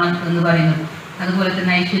ഓണം എന്ന് പറയുന്നത്. അതുപോലെ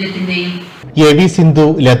തന്നെ ഐശ്വര്യത്തിന്റെയും AV സിന്ധു,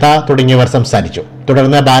 ലത തുടങ്ങിയവർ സംസാരിച്ചു.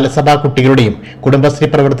 തുടർന്ന് ബാലസഭാ കുട്ടികളുടെയും കുടുംബശ്രീ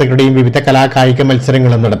പ്രവർത്തകരുടെയും വിവിധ കലാകായിക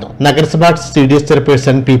മത്സരങ്ങളും നടന്നു. നഗരസഭാ CDS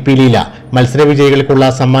ചെയർപേഴ്സൺ PP ലീല മത്സര വിജയികൾക്കുള്ള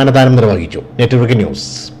സമ്മാനദാനം നിർവഹിച്ചു. Network news,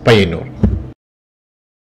 Payyanur.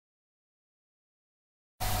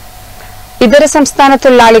 ഇതര സംസ്ഥാന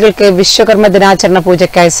തൊഴിലാളികൾക്ക് വിശ്വകർമ്മ ദിനാചരണ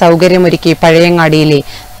പൂജയ്ക്കായി സൌകര്യമൊരുക്കി പഴയങ്ങാടിയിലെ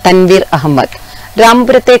തൻവീർ അഹമ്മദ്.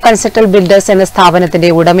 രാമപുരത്തെ കൺസൾട്ടൽ ബിൽഡേഴ്സ് എന്ന സ്ഥാപനത്തിന്റെ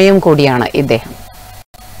ഉടമയും കൂടിയാണ് ഇദ്ദേഹം.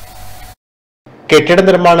 കെട്ടിട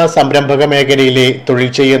നിർമ്മാണ സംരംഭക മേഖലയിലെ തൊഴിൽ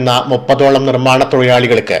ചെയ്യുന്ന 30ഓളം നിർമ്മാണ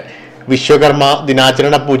തൊഴിലാളികൾക്ക് വിശ്വകർമ്മ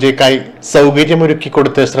ദിനാചരണ പൂജയ്ക്കായി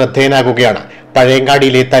സൌകര്യമൊരുക്കിക്കൊടുത്ത് ശ്രദ്ധേയനാകുകയാണ്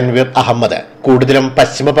പഴയങ്ങാടിയിലെ തൻവീർ അഹമ്മദ്. കൂടുതലും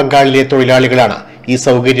പശ്ചിമ ബംഗാളിലെ തൊഴിലാളികളാണ് ഈ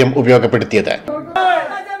സൌകര്യം ഉപയോഗപ്പെടുത്തിയത്.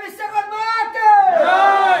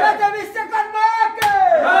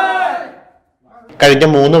 കഴിഞ്ഞ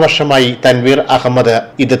 3 വർഷമായി തൻവീർ അഹമ്മദ്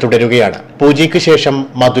ഇത് തുടരുകയാണ്. പൂജയ്ക്ക് ശേഷം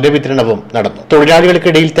മധുര വിതരണവും നടന്നു.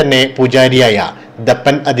 തൊഴിലാളികൾക്കിടയിൽ തന്നെ പൂജാരിയായ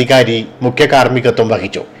ദപ്പൻ അധികാരി മുഖ്യ കാർമ്മികത്വം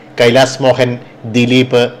വഹിച്ചു. കൈലാസ് മോഹൻ,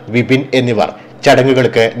 ദിലീപ്, വിപിൻ എന്നിവർ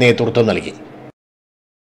ചടങ്ങുകൾക്ക് നേതൃത്വം നൽകി.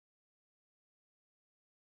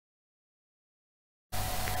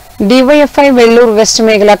 ഡിവൈഎഫ്ഐ വെള്ളൂർ വെസ്റ്റ്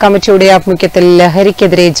മേഖലാ കമ്മിറ്റിയുടെ ആഭിമുഖ്യത്തിൽ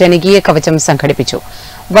ലഹരിക്കെതിരെ ജനകീയ കവചം സംഘടിപ്പിച്ചു.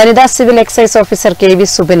 വനിതാ civil excise officer KV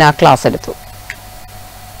Subina class എടുത്തു.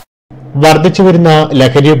 വർദ്ധിച്ചുവരുന്ന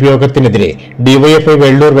ലഹരി ഉപയോഗത്തിനെതിരെ ഡിവൈഎഫ്ഐ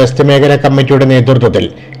വെള്ളൂർ വെസ്റ്റ് മേഖലാ കമ്മിറ്റിയുടെ നേതൃത്വത്തിൽ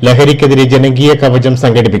ലഹരിക്കെതിരെ ജനകീയ കവചം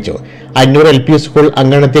സംഘടിപ്പിച്ചു. അന്നൂർ LP സ്കൂൾ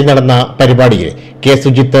അങ്കണത്തിൽ നടന്ന പരിപാടിയിൽ K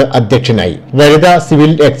സുജിത്ത് അധ്യക്ഷനായി. വനിതാ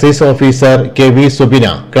civil excise officer KV Subina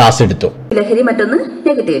class എടുത്തു. ലഹരി മറ്റൊന്ന്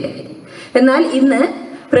നെഗറ്റീവ് ലഹരി. എന്നാൽ ഇന്ന്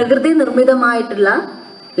പ്രകൃതി നിർമ്മിതമായിട്ടുള്ള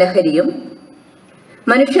ലഹരിയും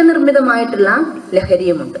മനുഷ്യനിർമ്മിതമായിട്ടുള്ള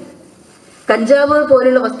ലഹരിയുമുണ്ട്. കഞ്ചാവ്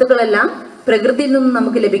പോലുള്ള വസ്തുക്കളെല്ലാം പ്രകൃതിയിൽ നിന്നും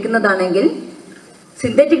നമുക്ക് ലഭിക്കുന്നതാണെങ്കിൽ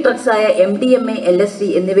സിന്തറ്റിക് ഡ്രഗ്സായ MDMA, LSD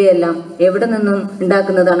എന്നിവയെല്ലാം എവിടെ നിന്നും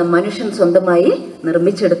ഉണ്ടാക്കുന്നതാണ്? മനുഷ്യൻ സ്വന്തമായി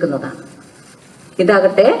നിർമ്മിച്ചെടുക്കുന്നതാണ്.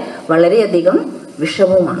 ഇതാകട്ടെ വളരെയധികം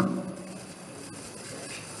വിഷവുമാണ്.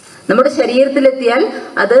 നമ്മുടെ ശരീരത്തിലെത്തിയാൽ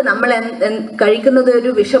അത് നമ്മൾ കഴിക്കുന്നത്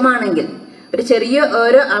ഒരു വിഷമാണെങ്കിൽ, ഒരു ചെറിയ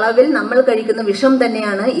ഓരോ അളവിൽ നമ്മൾ കഴിക്കുന്ന വിഷം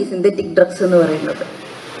തന്നെയാണ് ഈ സിന്തറ്റിക് ഡ്രഗ്സ് എന്ന് പറയുന്നത്.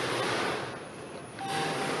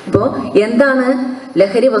 ഇപ്പോ എന്താണ്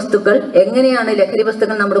ലഹരി വസ്തുക്കൾ, എങ്ങനെയാണ് ലഹരി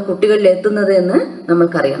വസ്തുക്കൾ നമ്മുടെ കുട്ടികളിൽ എത്തുന്നത് എന്ന്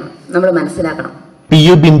നമ്മൾക്കറിയണം, നമ്മൾ മനസ്സിലാക്കണം.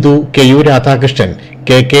 PU Bindu, KU Radhakrishnan,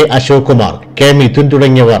 KK Ashok Kumar, K Mithun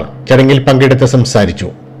തുടങ്ങിയവർ ചടങ്ങിൽ പങ്കെടുത്ത് സംസാരിച്ചു.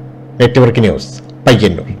 Network news,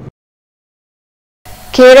 Payyanur.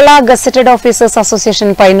 Kerala gazetted officers association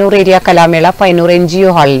Payyanur area കലാമേള Payyanur NGO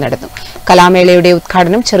ഹാളിൽ നടന്നു. കലാമേളയുടെ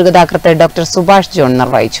ഉദ്ഘാടനം ചെറുകഥാകൃത്ത് ഡോക്ടർ സുഭാഷ് ജോൺ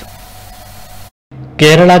നിർവഹിച്ചു.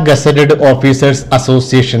 Kerala gazetted officers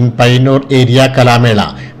association Payyanur area കലാമേള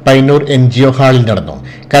Payyanur NGO ഹാളിൽ നടന്നു.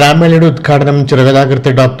 കലാമേളയുടെ ഉദ്ഘാടനം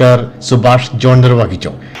ചെറുകഥാകൃത്ത് ഡോക്ടർ സുഭാഷ് ജോൺ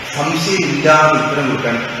നിർവഹിച്ചു. സംശയമില്ലാതെ ഉത്തരം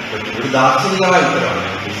കൊടുക്കാൻ പറ്റും. ഒരു ദാർശനികമായ ഉത്തരമാണ്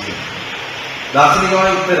ഉദ്ദേശിക്കുന്നത്.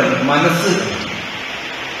 ദാർശനികമായ ഉത്തരം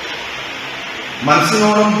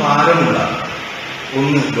മനസ്സിനോളം ഭാരമുള്ള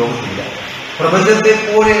ഒന്ന് ലോകത്തില്ല. പ്രപഞ്ചത്തെ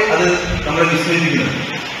പോലെ അത് നമ്മളെ വിസ്മരിപ്പിക്കുന്നു.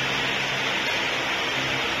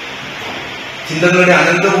 ചിന്തകളുടെ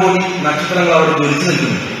അനന്തകോടി നക്ഷത്രങ്ങൾ അവിടെ ജ്വലിച്ചു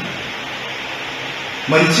നിൽക്കുന്നു.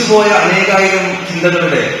 മരിച്ചുപോയ അനേകായിരം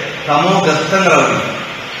ചിന്തകളുടെ തമോഗർത്തങ്ങൾ അവിടെ.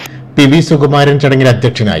 PV സുകുമാരൻ ചടങ്ങിൽ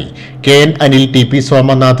അധ്യക്ഷനായി. KN Anil, TP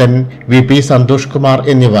Somanathan, VP Santhosh Kumar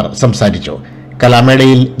എന്നിവർ സംസാരിച്ചു.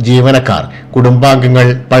 കലാമേളയിൽ ജീവനക്കാർ, കുടുംബാംഗങ്ങൾ,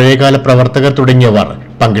 പഴയകാല പ്രവർത്തകർ തുടങ്ങിയവർ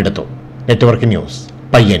പങ്കെടുത്തു. Network news,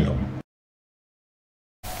 Payyanur.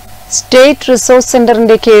 State resource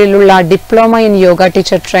സെന്ററിന്റെ കീഴിലുള്ള diploma in yoga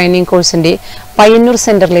teacher training കോഴ്സിന്റെ പയ്യന്നൂർ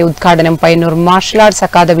സെന്ററിലെ ഉദ്ഘാടനം Payyanur martial arts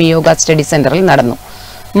academy yoga study സെന്ററിൽ നടന്നു.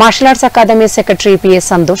 Martial arts academy secretary PA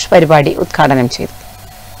Santhosh പരിപാടി ഉദ്ഘാടനം ചെയ്തു.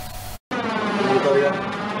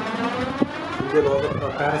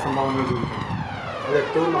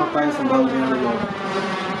 ഏറ്റവും മഹത്തായ സംഭാവനയാണ് യോഗ.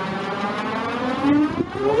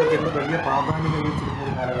 യോഗത്തിന് വലിയ പ്രാധാന്യം ലഭിച്ചിരുന്ന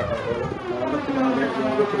ഒരു കാലഘട്ടം. ലോകത്തിലാകെ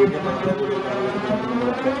യോഗയ്ക്ക് വലിയ പ്രാധാന്യമുള്ള ഒരു കാലഘട്ടത്തിലാണ്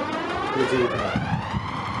നമ്മളൊക്കെ ഇത് ചെയ്യുന്നത്.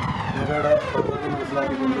 യോഗയുടെ പ്രധാനം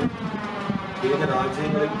മനസ്സിലാക്കിക്കൊണ്ട് വിവിധ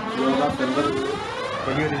രാജ്യങ്ങളിൽ യോഗ സെന്ററുകൾ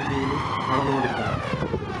വലിയ രീതിയിൽ നടന്നുകൊണ്ടിരിക്കുകയാണ്.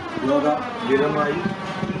 യോഗ ദിനമായി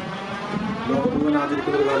ലോകം മുഴുവൻ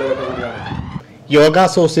ആചരിക്കുന്ന ഒരു കാലഘട്ടം കൂടിയാണ്. യോഗ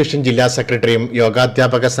അസോസിയേഷൻ ജില്ലാ സെക്രട്ടറിയും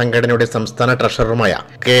യോഗാധ്യാപക സംഘടനയുടെ സംസ്ഥാന ട്രഷററുമായ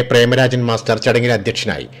K പ്രേമരാജൻ മാസ്റ്റർ ചടങ്ങിൽ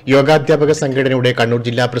അധ്യക്ഷനായി. യോഗാധ്യാപക സംഘടനയുടെ കണ്ണൂർ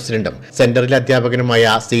ജില്ലാ പ്രസിഡന്റും സെന്ററിലെ അധ്യാപകനുമായ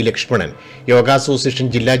C ലക്ഷ്മണൻ, യോഗ അസോസിയേഷൻ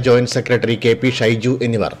ജില്ലാ ജോയിന്റ് സെക്രട്ടറി KP ഷൈജു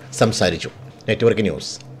എന്നിവർ സംസാരിച്ചു. Network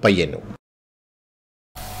news, Payyanur.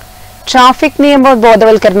 ട്രാഫിക് നിയമ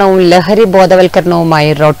ബോധവൽക്കരണവും ലഹരി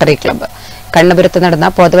ബോധവൽക്കരണവുമായി റോട്ടറി ക്ലബ്ബ്. കണ്ണപുരത്ത് നടന്ന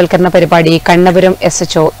ബോധവൽക്കരണ പരിപാടി കണ്ണപുരം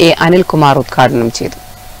SHO A അനിൽകുമാർ ഉദ്ഘാടനം ചെയ്തു.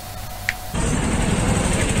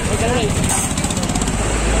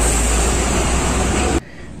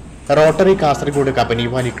 റോട്ടറി കാസർഗോഡ്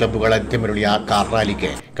കബനിവാലി ക്ലബ്ബുകൾ അന്ത്യമരുളിയ കാർ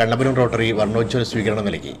റാലിക്ക് കണ്ണപുരം റോട്ടറി വർണ്ണോജ്വല സ്വീകരണം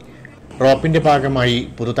നൽകി. റോപ്പിന്റെ ഭാഗമായി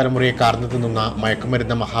പുതുതലമുറയെ കാർന്നു തിന്നുന്ന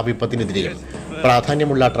മയക്കുമരുന്ന് മഹാവിപത്തിനെതിരെയും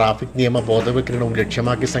പ്രാധാന്യമുള്ള ട്രാഫിക് നിയമ ബോധവൽക്കരണവും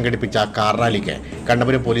ലക്ഷ്യമാക്കി സംഘടിപ്പിച്ച കാർ റാലിക്ക്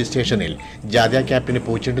കണ്ണപുരം പോലീസ് സ്റ്റേഷനിൽ ജാഥ ക്യാപ്റ്റന്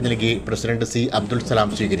പൂച്ചെണ്ട് നൽകി പ്രസിഡന്റ് സി അബ്ദുൽ സലാം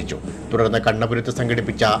സ്വീകരിച്ചു. തുടർന്ന് കണ്ണപുരത്ത്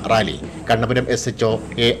സംഘടിപ്പിച്ച rally Kannapuram SHO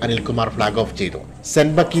A Anilkumar flag off ചെയ്തു.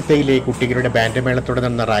 സെന്റ് ബക്കീത്തയിലെ കുട്ടികളുടെ ബാൻഡ് മേളത്തോടെ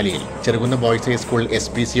നടന്ന റാലിയിൽ Cherukunnu boys high school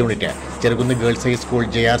SPC unit, Cherukunnu girls high school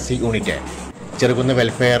JRC unit, Cherukunnu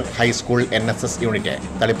welfare high school NSS unit,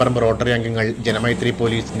 Taliparamba rotary അംഗങ്ങൾ, ജനമൈത്രി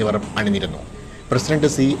പോലീസ് എന്നിവർ അണിനിരന്നു. പ്രസിഡന്റ്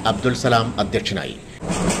സി അബ്ദുൽ സലാം അധ്യക്ഷനായി.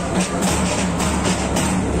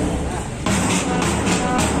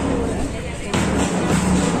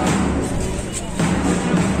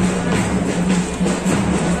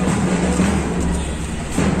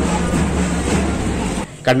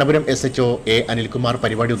 കണ്ണപുരം SHO A അനിൽകുമാർ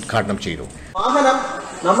പരിപാടി ഉദ്ഘാടനം ചെയ്തു. വാഹനം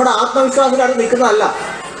നമ്മുടെ ആത്മവിശ്വാസത്തിലാണ് നിൽക്കുന്നതല്ല,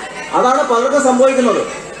 അതാണ് പലർക്കും സംഭവിക്കുന്നത്.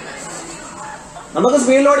 നമുക്ക്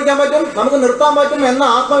സ്പീഡിൽ ഓടിക്കാൻ പറ്റും, നമുക്ക് നിർത്താൻ പറ്റും എന്ന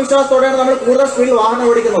ആത്മവിശ്വാസത്തോടെയാണ് നമ്മൾ കൂടുതൽ സ്പീഡിൽ വാഹനം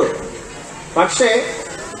ഓടിക്കുന്നത്. പക്ഷേ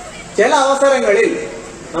ചില അവസരങ്ങളിൽ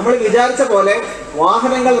നമ്മൾ വിചാരിച്ച പോലെ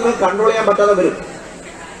വാഹനങ്ങൾ നമ്മൾ കൺട്രോൾ ചെയ്യാൻ പറ്റാതെ വരും.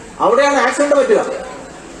 അവിടെയാണ് ആക്സിഡന്റ് പറ്റുക.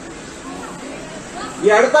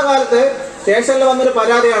 ഈ അടുത്ത കാലത്ത് സ്റ്റേഷനിൽ വന്നൊരു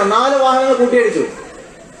പരാതിയാണ്, 4 വാഹനങ്ങൾ കൂട്ടിയിടിച്ചു.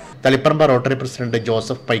 Taliparamba rotary president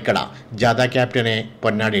Joseph Paikkada ജാഥ ക്യാപ്റ്റനെ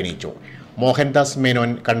പൊന്നാടി അണിയിച്ചു. Mohandas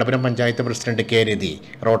Menon, Kannapuram panchayat president K Rathi,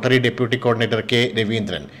 rotary deputy coordinator K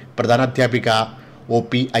Raveendran, പ്രധാനാധ്യാപിക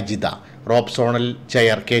OP Ajitha, rope zonal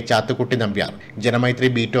chair K Chathukutty Nambiar, Janamaithri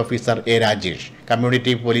beat officer A Rajesh,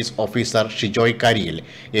 community police officer Shijoy കാരിയിൽ,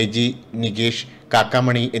 AG Nikesh,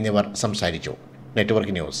 Kakkamani എന്നിവർ സംസാരിച്ചു.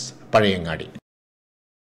 Network news, Pazhayangadi.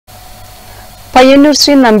 പയ്യന്നൂർ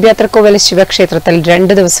ശ്രീ നമ്പ്യാത്രക്കോവിൽ ശിവക്ഷേത്രത്തിൽ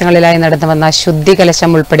 2 ദിവസങ്ങളിലായി നടന്നുവന്ന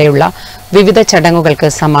ശുദ്ധികലശം ഉൾപ്പെടെയുള്ള വിവിധ ചടങ്ങുകൾക്ക്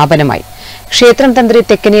സമാപനമായി. ക്ഷേത്രം തന്ത്രി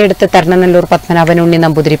തെക്കനെടുത്ത് തരണനല്ലൂർ പത്മനാഭൻ ഉണ്ണി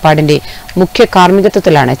നമ്പൂതിരിപ്പാടിന്റെ മുഖ്യ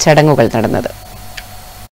കാർമ്മികത്വത്തിലാണ് ചടങ്ങുകൾ നടന്നത്.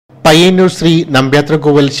 പയ്യന്നൂർ ശ്രീ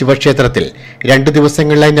നമ്പ്യാത്രക്കോവിൽ ശിവക്ഷേത്രത്തിൽ 2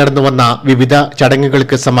 ദിവസങ്ങളിലായി നടന്നുവന്ന വിവിധ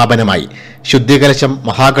ചടങ്ങുകൾക്ക് സമാപനമായി. ശുദ്ധികലശം,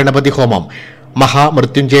 മഹാഗണപതി ഹോമം,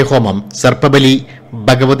 മഹാമൃത്യുഞ്ജയ ഹോമം, സർപ്പബലി,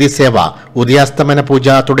 ഭഗവതി സേവ, ഉദയാസ്തമന പൂജ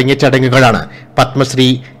തുടങ്ങിയ ചടങ്ങുകളാണ് പത്മശ്രീ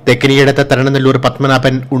തെക്കനിയടത്തെ തരണനല്ലൂർ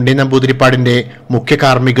പത്മനാഭൻ ഉണ്ണി നമ്പൂതിരിപ്പാടിന്റെ മുഖ്യ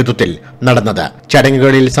കാർമ്മികത്വത്തിൽ നടന്നത്.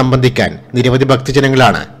 ചടങ്ങുകളിൽ സംബന്ധിക്കാൻ നിരവധി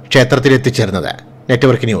ഭക്തജനങ്ങളാണ് ക്ഷേത്രത്തിൽ എത്തിച്ചേർന്നത്.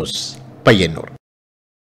 Network news, Payyanur.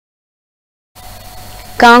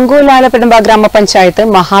 കാങ്കോലാലപ്പെടുമ്പ ഗ്രാമപഞ്ചായത്ത്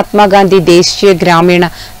മഹാത്മാഗാന്ധി ദേശീയ ഗ്രാമീണ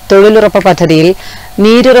തൊഴിലുറപ്പ് പദ്ധതിയിൽ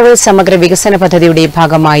നീരുറവ് സമഗ്ര വികസന പദ്ധതിയുടെ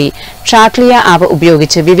ഭാഗമായി ട്രാക്ലിയ ആപ്പ്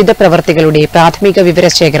ഉപയോഗിച്ച് വിവിധ പ്രവൃത്തികളുടെ പ്രാഥമിക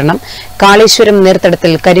വിവരശേഖരണം കാളേശ്വരം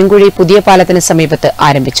നീർത്തടത്തിൽ കരിങ്കുഴി പുതിയ പാലത്തിന് സമീപത്ത്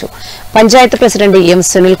ആരംഭിച്ചു. പഞ്ചായത്ത് പ്രസിഡന്റ് M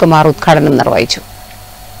സുനിൽകുമാർ ഉദ്ഘാടനം നിർവഹിച്ചു.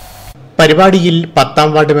 പരിപാടിയിൽ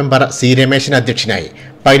 10ാം വാർഡ് മെമ്പർ C രമേശൻ അധ്യക്ഷനായി.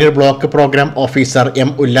 Payyanur block programme officer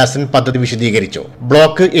M Ullasan പദ്ധതി വിശദീകരിച്ചു.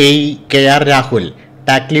 Block AE KR Rahul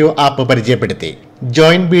ടാക്ലിയോ app പരിചയപ്പെടുത്തി.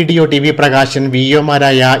 Joint BDO TV Prakashan,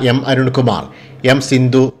 VOമാരായ M Arunkumar, M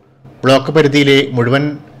Sindhu, block പരിധിയിലെ മുഴുവൻ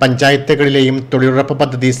പഞ്ചായത്തുകളിലെയും തൊഴിലുറപ്പ്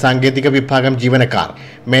പദ്ധതി സാങ്കേതിക വിഭാഗം ജീവനക്കാർ,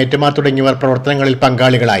 മേറ്റുമാർ തുടങ്ങിയവർ പ്രവർത്തനങ്ങളിൽ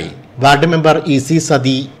പങ്കാളികളായി. വാർഡ് മെമ്പർ EC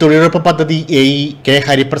സതി, തൊഴിലുറപ്പ് പദ്ധതി AE K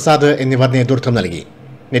ഹരിപ്രസാദ് എന്നിവർ നേതൃത്വം നൽകി.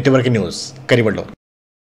 Network news, Karivellur.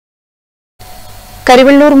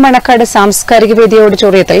 കരിവള്ളൂർ മണക്കാട് സാംസ്കാരിക വേദി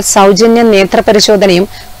ഓഡിറ്റോറിയത്തിൽ സൗജന്യ നേത്ര പരിശോധനയും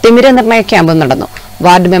തിമിര നിർണയ ക്യാമ്പും നടന്നു.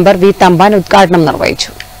 വാർഡ് മെമ്പർ V തമ്പാൻ ഉദ്ഘാടനം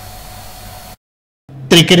നിർവഹിച്ചു.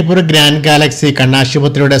 തൃക്കരിപ്പൂർ ഗ്രാൻഡ് ഗാലക്സി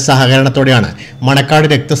കണ്ണാശുപത്രിയുടെ സഹകരണത്തോടെയാണ് മണക്കാട്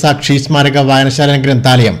രക്തസാക്ഷി സ്മാരക വായനശാല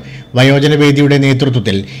ഗ്രന്ഥാലയം വയോജന വേദിയുടെ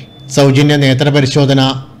നേതൃത്വത്തിൽ സൗജന്യ നേത്ര പരിശോധന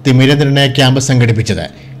തിമിര നിർണയ ക്യാമ്പ് സംഘടിപ്പിച്ചത്.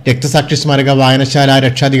 രക്തസാക്ഷി സ്മാരക വായനശാല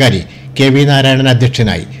രക്ഷാധികാരി KV നാരായണൻ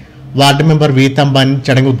അധ്യക്ഷനായി. വാർഡ് മെമ്പർ V തമ്പാൻ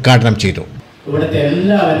ചടങ്ങ് ഉദ്ഘാടനം ചെയ്തു. ഇവിടുത്തെ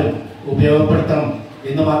എല്ലാവരും ഉപയോഗപ്പെടുത്തണം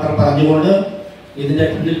എന്ന് മാത്രം പറഞ്ഞുകൊണ്ട് ഇതിന്റെ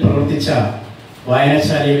പിന്നിൽ പ്രവർത്തിച്ച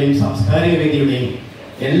വായനശാലയുടെയും സാംസ്കാരിക വേദിയുടെയും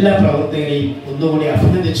എല്ലാ പ്രവർത്തകരെയും ഒന്നുകൂടി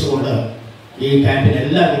അഭിനന്ദിച്ചുകൊണ്ട് ഈ ക്യാമ്പിന്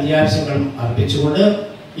എല്ലാ വിദ്യാഭ്യാസങ്ങളും അർപ്പിച്ചുകൊണ്ട്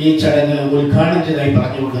ഈ ചടങ്ങ് ഉദ്ഘാടനം ചെയ്തതായി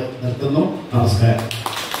പറഞ്ഞുകൊണ്ട് നിർത്തുന്നു. നമസ്കാരം.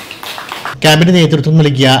 ക്യാമ്പിന് നേതൃത്വം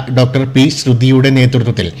നൽകിയ ഡോക്ടർ P ശ്രുതിയുടെ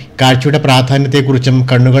നേതൃത്വത്തിൽ കാഴ്ചയുടെ പ്രാധാന്യത്തെക്കുറിച്ചും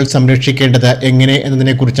കണ്ണുകൾ സംരക്ഷിക്കേണ്ടത് എങ്ങനെ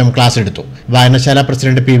എന്നതിനെക്കുറിച്ചും ക്ലാസ് എടുത്തു. വായനശാല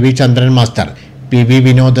പ്രസിഡന്റ് PV ചന്ദ്രൻ master, PV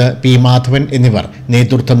Vinod, P Madhavan എന്നിവർ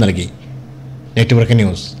നേതൃത്വം നൽകി. Network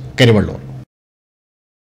news, Karivellur.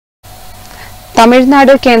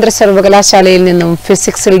 തമിഴ്നാട് കേന്ദ്ര സർവകലാശാലയിൽ നിന്നും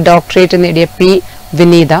ഫിസിക്സിൽ ഡോക്ടറേറ്റ് നേടിയ P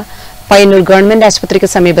വിനീത പയ്യന്നൂർ ഗവൺമെന്റ് ആശുപത്രിക്ക്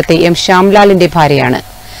സമീപത്തെ M ശ്യാംലാലിന്റെ ഭാര്യയാണ്.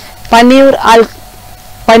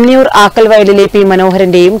 പന്നിയൂർ ആക്കൽവയലിലെ P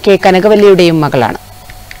മനോഹരന്റെയും K കനകവല്ലിയുടെയും മകളാണ്.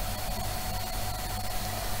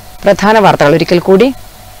 പ്രധാന വാർത്തകൾ ഒരിക്കൽ കൂടി.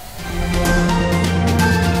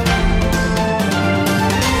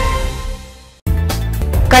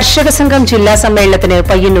 കർഷക സംഘം ജില്ലാ സമ്മേളനത്തിന്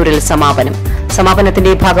പയ്യന്നൂരിൽ സമാപനം.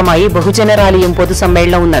 സമാപനത്തിന്റെ ഭാഗമായി ബഹുജന റാലിയും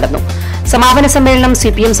പൊതുസമ്മേളനവും നടന്നു. സമാപന സമ്മേളനം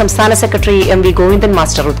CPM സംസ്ഥാന സെക്രട്ടറി MV ഗോവിന്ദൻ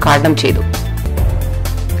മാസ്റ്റർ ഉദ്ഘാടനം ചെയ്തു.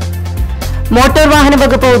 മോട്ടോർ വാഹന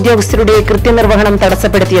വകുപ്പ് ഉദ്യോഗസ്ഥരുടെ കൃത്യനിർവഹണം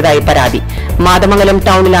തടസ്സപ്പെടുത്തിയതായി പരാതി. മാതമംഗലം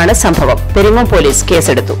ടൌണിലാണ് സംഭവം. പെരിങ്ങോം പോലീസ്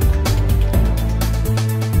കേസെടുത്തു.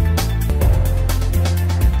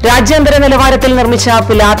 രാജ്യാന്തര നിലവാരത്തിൽ നിർമ്മിച്ച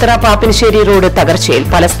പിലാത്തറ പാപ്പിനിശ്ശേരി റോഡ് തകർച്ചയിൽ.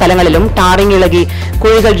 പല സ്ഥലങ്ങളിലും ടാറിംഗ് ഇളകി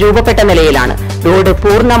കുഴികൾ രൂപപ്പെട്ട നിലയിലാണ്. റോഡ്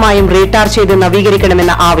പൂർണ്ണമായും റീടാർ ചെയ്ത്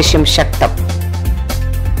നവീകരിക്കണമെന്ന ആവശ്യം ശക്തം.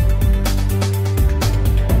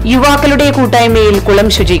 യുവാക്കളുടെ കൂട്ടായ്മയിൽ കുളം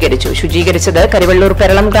ശുചീകരിച്ചത് കരിവള്ളൂർ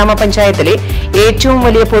പെരളം ഗ്രാമപഞ്ചായത്തിലെ ഏറ്റവും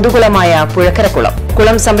വലിയ പൊതുകുളമായ പുഴക്കരക്കുളം.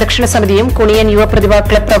 കുളം സംരക്ഷണ സമിതിയും കുണിയൻ യുവപ്രതിഭാ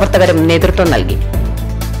ക്ലബ് പ്രവർത്തകരും നേതൃത്വം നൽകി.